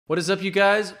What is up, you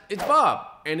guys? It's Bob,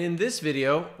 and in this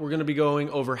video, we're going to be going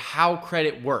over how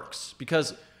credit works.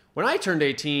 Because when I turned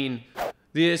 18,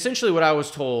 essentially what I was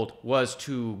told was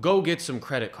to go get some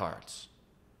credit cards,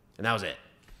 and that was it.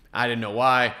 I didn't know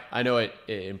why. I know it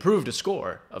improved a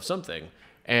score of something,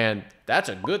 and that's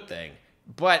a good thing.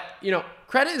 But, you know,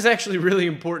 credit is actually really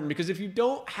important because if you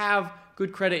don't have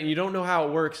good credit and you don't know how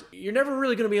it works, you're never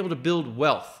really going to be able to build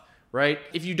wealth, right?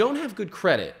 If you don't have good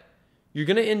credit, you're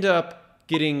going to end up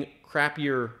getting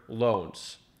crappier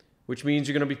loans, which means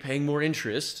you're going to be paying more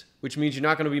interest, which means you're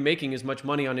not going to be making as much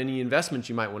money on any investments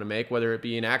you might want to make, whether it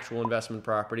be an actual investment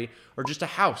property or just a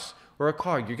house or a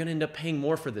car. You're going to end up paying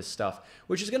more for this stuff,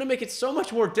 which is going to make it so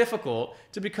much more difficult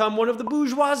to become one of the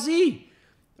bourgeoisie,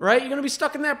 right? You're going to be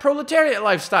stuck in that proletariat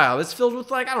lifestyle. It's filled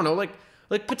with, like, I don't know,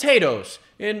 like potatoes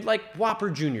and like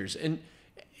Whopper Juniors. And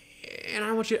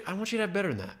I want you to have better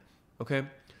than that, okay?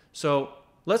 So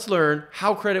let's learn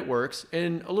how credit works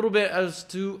and a little bit as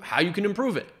to how you can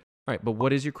improve it. All right, but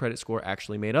what is your credit score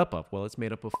actually made up of? Well, it's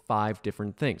made up of 5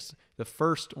 different things. The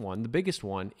first one, the biggest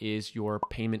one, is your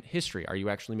payment history. Are you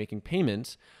actually making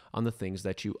payments on the things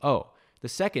that you owe? The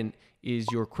second is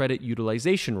your credit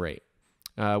utilization rate,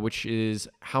 which is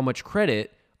how much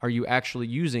credit are you actually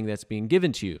using that's being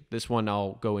given to you. This one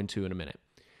I'll go into in a minute.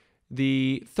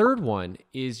 The third one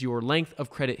is your length of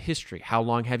credit history. How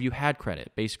long have you had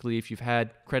credit? Basically, if you've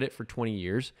had credit for 20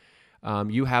 years,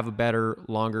 you have a better,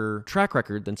 longer track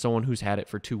record than someone who's had it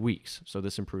for 2 weeks. So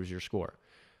this improves your score.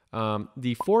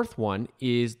 The fourth one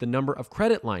is the number of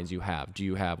credit lines you have. Do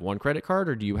you have 1 credit card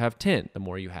or do you have 10? The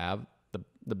more you have,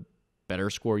 the better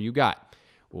score you got.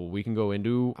 Well, we can go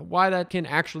into why that can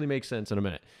actually make sense in a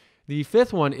minute. The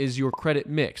fifth one is your credit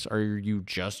mix. Are you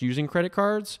just using credit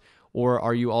cards? Or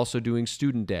are you also doing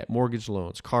student debt, mortgage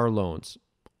loans, car loans,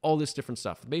 all this different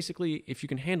stuff? Basically, if you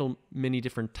can handle many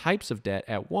different types of debt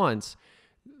at once,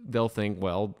 they'll think,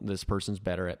 well, this person's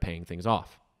better at paying things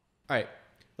off. All right,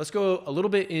 let's go a little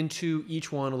bit into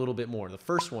each one a little bit more. The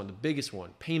first one, the biggest one,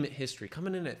 payment history,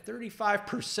 coming in at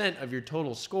 35% of your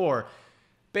total score.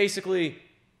 Basically,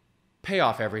 pay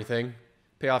off everything.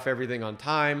 Pay off everything on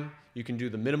time. You can do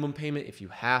the minimum payment if you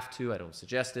have to. I don't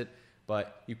suggest it.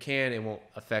 But you can, it won't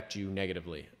affect you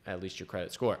negatively, at least your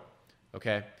credit score,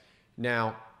 okay?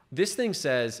 Now, this thing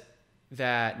says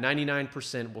that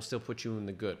 99% will still put you in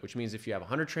the good, which means if you have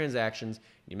 100 transactions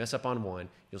and you mess up on one,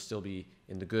 you'll still be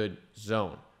in the good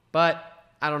zone. But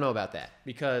I don't know about that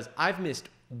because I've missed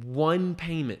 1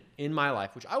 payment in my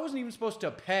life, which I wasn't even supposed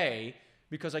to pay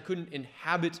because I couldn't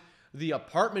inhabit the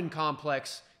apartment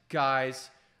complex, guys,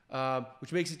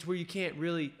 which makes it to where you can't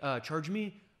really charge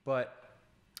me, but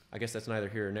I guess that's neither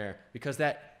here nor there because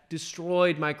that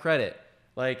destroyed my credit.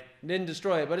 Like, didn't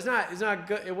destroy it, but it's not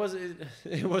good. It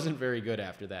wasn't very good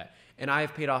after that. And I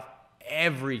have paid off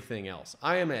everything else.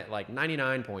 I am at like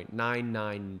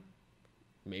 99.99,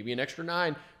 maybe an extra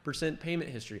 9% payment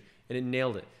history, and it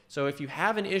nailed it. So if you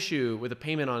have an issue with a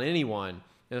payment on anyone,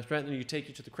 and apparently you take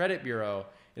you to the credit bureau,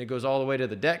 and it goes all the way to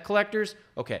the debt collectors,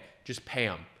 okay, just pay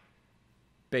them,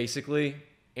 basically,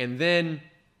 and then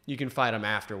you can fight them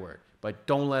afterward. But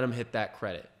don't let them hit that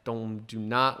credit. Do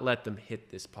not let them hit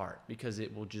this part because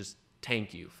it will just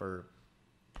tank you for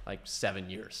like 7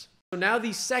 years. So now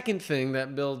the second thing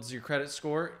that builds your credit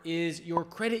score is your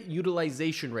credit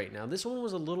utilization rate. Now this one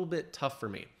was a little bit tough for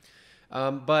me.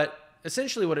 But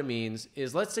essentially what it means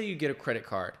is, let's say you get a credit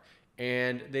card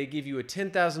and they give you a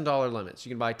 $10,000 limit. So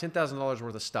you can buy $10,000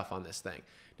 worth of stuff on this thing.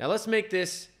 Now let's make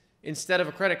this, instead of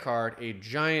a credit card, a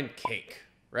giant cake,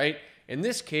 right? And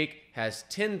this cake has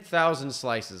 10,000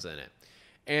 slices in it.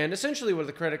 And essentially what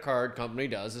the credit card company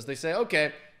does is they say,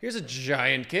 okay, here's a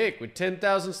giant cake with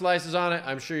 10,000 slices on it.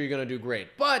 I'm sure you're going to do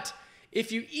great. But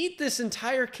if you eat this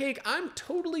entire cake, I'm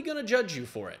totally going to judge you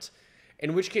for it.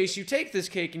 In which case you take this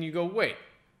cake and you go, wait,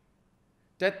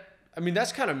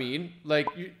 that's kind of mean. Like,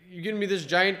 you're giving me this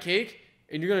giant cake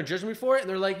and you're going to judge me for it? And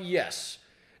they're like, yes.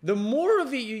 The more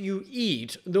of it you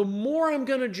eat, the more I'm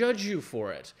going to judge you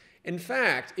for it. In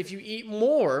fact, if you eat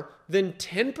more than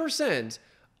 10%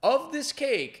 of this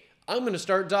cake, I'm going to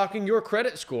start docking your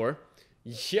credit score.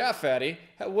 Yeah, fatty.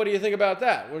 What do you think about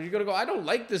that? Well, you're going to go, I don't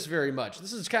like this very much.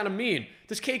 This is kind of mean.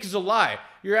 This cake is a lie.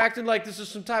 You're acting like this is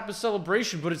some type of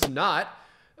celebration, but it's not.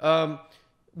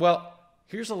 Well,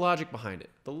 here's the logic behind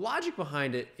it. The logic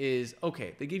behind it is,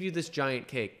 okay, they give you this giant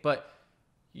cake, but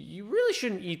you really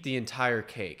shouldn't eat the entire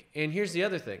cake. And here's the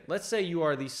other thing. Let's say you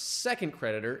are the second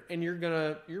creditor and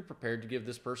you're prepared to give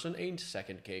this person a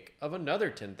second cake of another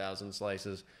 10,000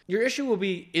 slices. Your issue will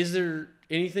be, is there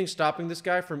anything stopping this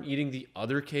guy from eating the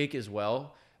other cake as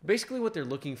well? Basically what they're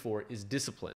looking for is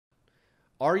discipline.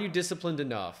 Are you disciplined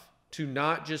enough to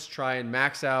not just try and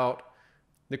max out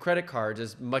the credit cards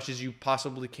as much as you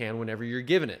possibly can whenever you're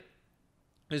given it.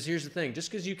 Because here's the thing,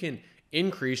 just because you can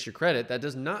increase your credit, that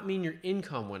does not mean your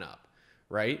income went up,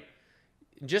 right?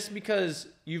 Just because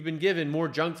you've been given more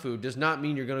junk food does not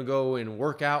mean you're going to go and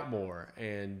work out more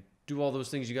and do all those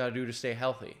things you got to do to stay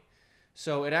healthy.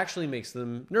 So it actually makes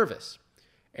them nervous.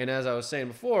 And as I was saying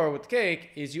before with the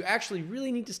cake, is you actually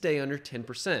really need to stay under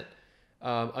 10%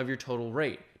 of your total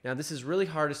rate. Now, this is really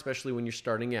hard, especially when you're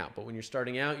starting out. But when you're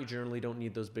starting out, you generally don't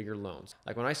need those bigger loans.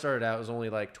 Like when I started out, it was only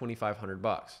like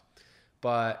 $2,500.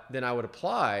 But then I would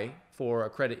apply for a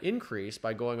credit increase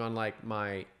by going on like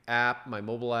my app, my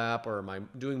mobile app, or my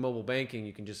doing mobile banking.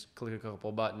 You can just click a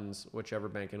couple buttons, whichever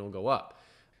bank, and it'll go up.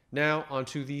 Now, on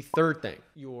to the third thing,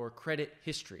 your credit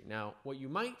history. Now, what you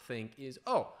might think is,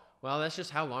 oh, well, that's just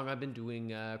how long I've been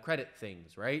doing credit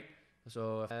things, right?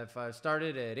 So if I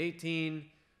started at 18,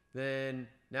 then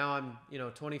now I'm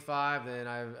 25, then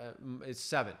it's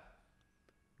 7.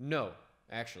 No,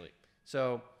 actually.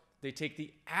 So they take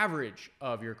the average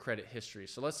of your credit history.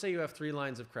 So let's say you have 3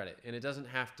 lines of credit, and it doesn't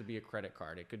have to be a credit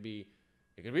card. It could be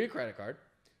a credit card.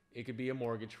 It could be a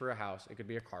mortgage for a house. It could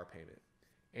be a car payment.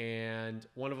 And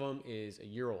one of them is a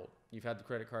year old. You've had the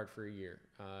credit card for a year.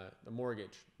 The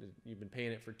mortgage, you've been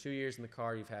paying it for 2 years, and the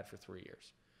car you've had for 3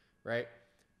 years, right?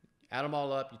 Add them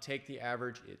all up. You take the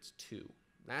average. It's 2.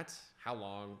 That's how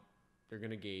long they're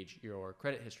going to gauge your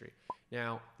credit history.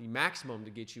 Now, the maximum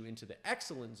to get you into the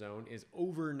excellent zone is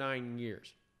over 9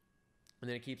 years. And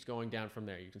then it keeps going down from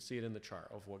there. You can see it in the chart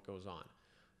of what goes on.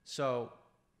 So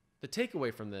the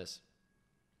takeaway from this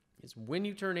is when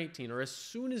you turn 18, or as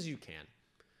soon as you can,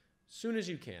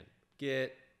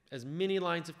 get as many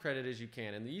lines of credit as you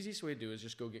can. And the easiest way to do is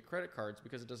just go get credit cards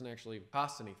because it doesn't actually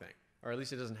cost anything. Or at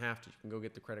least it doesn't have to. You can go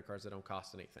get the credit cards that don't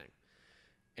cost anything.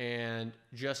 And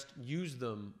just use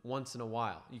them once in a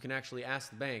while. You can actually ask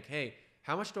the bank, hey,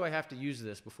 how much do I have to use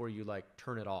this before you like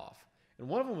turn it off? And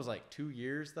one of them was like 2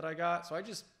 years that I got. So I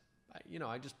just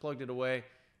plugged it away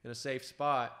in a safe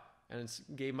spot and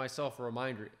gave myself a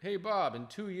reminder. Hey, Bob, in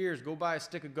 2 years, go buy a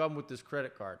stick of gum with this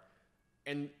credit card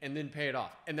and then pay it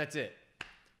off. And that's it.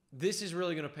 This is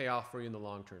really going to pay off for you in the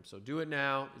long term. So do it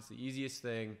now. It's the easiest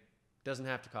thing. Doesn't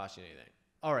have to cost you anything.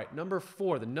 All right, number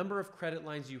 4, the number of credit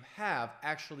lines you have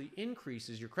actually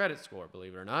increases your credit score,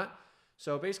 believe it or not.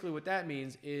 So basically what that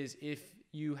means is if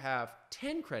you have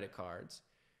 10 credit cards,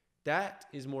 that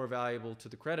is more valuable to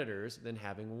the creditors than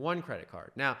having 1 credit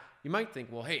card. Now, you might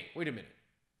think, well, hey, wait a minute.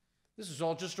 This is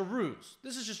all just a ruse.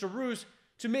 This is just a ruse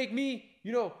to make me,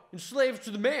 enslaved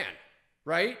to the man,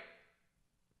 right?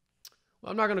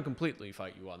 Well, I'm not going to completely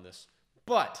fight you on this,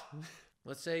 but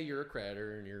let's say you're a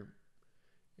creditor and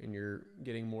you're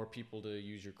getting more people to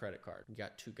use your credit card. You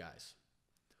got 2 guys.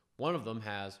 One of them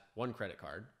has 1 credit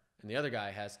card, and the other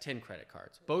guy has 10 credit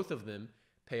cards. Both of them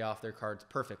pay off their cards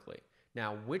perfectly.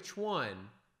 Now, which one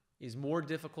is more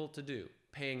difficult to do?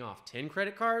 Paying off 10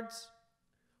 credit cards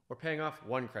or paying off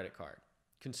 1 credit card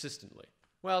consistently?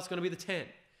 Well, it's going to be the 10.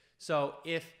 So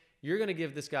if you're going to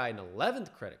give this guy an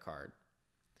 11th credit card,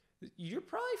 you're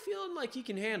probably feeling like he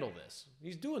can handle this.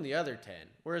 He's doing the other 10,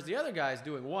 whereas the other guy's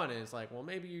doing 1, and it's like, well,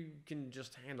 maybe you can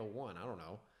just handle 1. I don't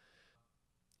know.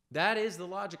 That is the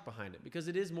logic behind it, because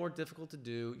it is more difficult to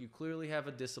do. You clearly have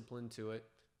a discipline to it.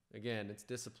 Again, it's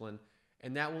discipline,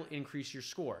 and that will increase your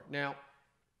score. Now,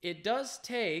 it does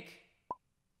take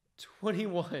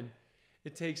 21.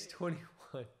 It takes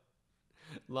 21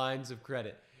 lines of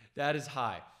credit. That is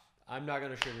high. I'm not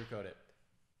going to sugarcoat it.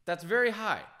 That's very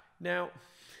high. Now,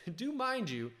 do mind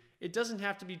you, it doesn't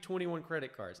have to be 21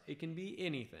 credit cards. It can be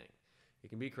anything. It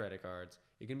can be credit cards.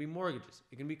 It can be mortgages.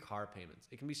 It can be car payments.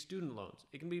 It can be student loans.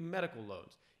 It can be medical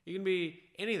loans. It can be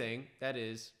anything that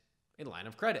is a line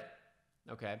of credit.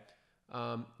 Okay?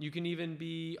 You can even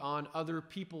be on other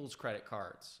people's credit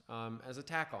cards as a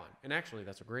tack on. And actually,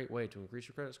 that's a great way to increase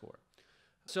your credit score.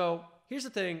 So here's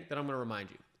the thing that I'm going to remind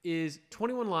you, is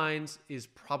 21 lines is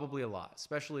probably a lot,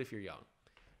 especially if you're young,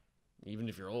 even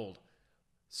if you're old.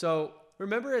 So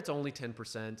remember, it's only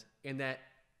 10%, and that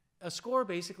a score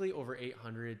basically over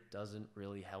 800 doesn't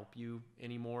really help you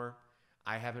anymore.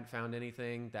 I haven't found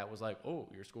anything that was like, oh,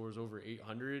 your score is over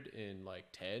 800 in like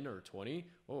 10 or 20.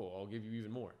 Oh, I'll give you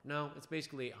even more. No, it's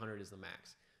basically 800 is the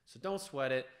max. So don't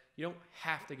sweat it. You don't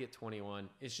have to get 21.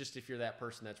 It's just if you're that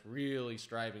person that's really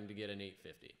striving to get an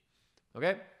 850.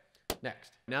 Okay?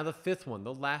 Next. Now the 5th one,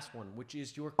 the last one, which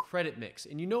is your credit mix.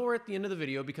 And you know we're at the end of the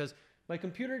video because my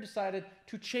computer decided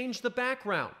to change the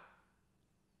background.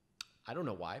 I don't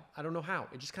know why. I don't know how.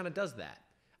 It just kind of does that.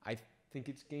 I think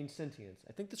it's gained sentience.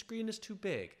 I think the screen is too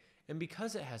big. And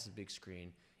because it has a big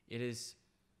screen, it is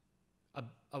a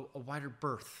wider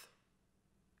berth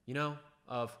you know,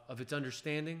 of its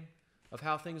understanding of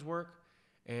how things work,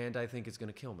 and I think it's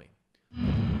going to kill me.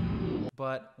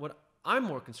 But what I'm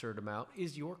more concerned about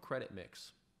is your credit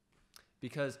mix.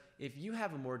 Because if you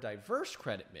have a more diverse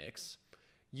credit mix,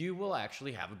 you will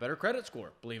actually have a better credit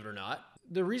score, believe it or not.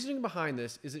 The reasoning behind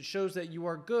this is it shows that you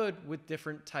are good with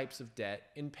different types of debt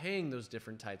in paying those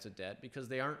different types of debt because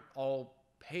they aren't all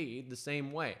paid the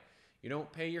same way. You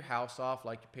don't pay your house off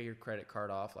like you pay your credit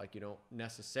card off, like you don't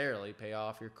necessarily pay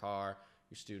off your car,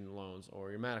 your student loans,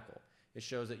 or your medical. It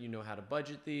shows that you know how to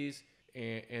budget these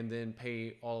and then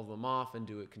pay all of them off and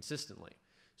do it consistently.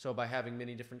 So by having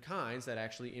many different kinds, that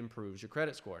actually improves your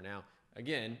credit score. Now,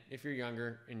 again, if you're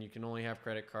younger and you can only have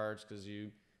credit cards because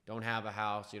you don't have a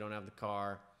house, you don't have the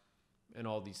car, and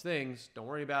all these things, don't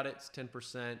worry about it. It's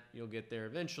 10%. You'll get there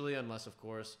eventually, unless, of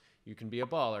course, you can be a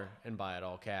baller and buy it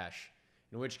all cash.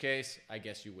 In which case, I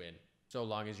guess you win. So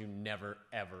long as you never,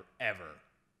 ever, ever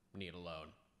need a loan.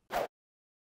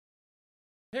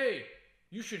 Hey,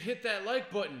 you should hit that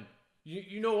like button.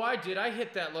 You know I did. I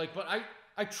hit that like button.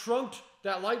 I trunked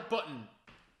that like button.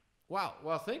 Wow.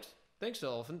 Well, thanks,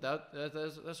 Elephant.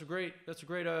 That's a great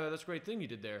thing you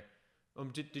did there.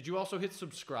 Did you also hit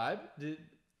subscribe?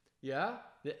 Yeah?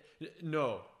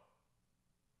 No,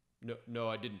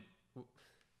 I didn't.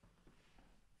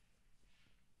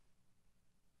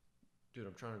 Dude,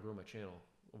 I'm trying to grow my channel.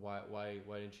 Why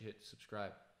didn't you hit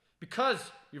subscribe? Because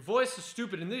your voice is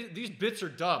stupid and these bits are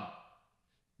dumb.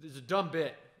 This is a dumb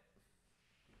bit.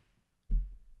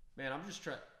 Man, I'm just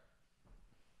trying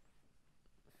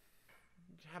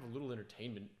to have a little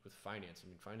entertainment with finance. I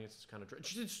mean, finance is kind of...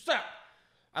 Stop!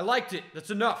 I liked it. That's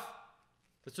enough.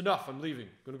 That's enough. I'm leaving.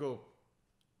 I'm gonna go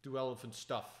do elephant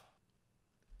stuff.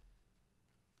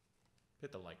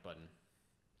 Hit the like button.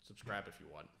 Subscribe if you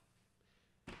want.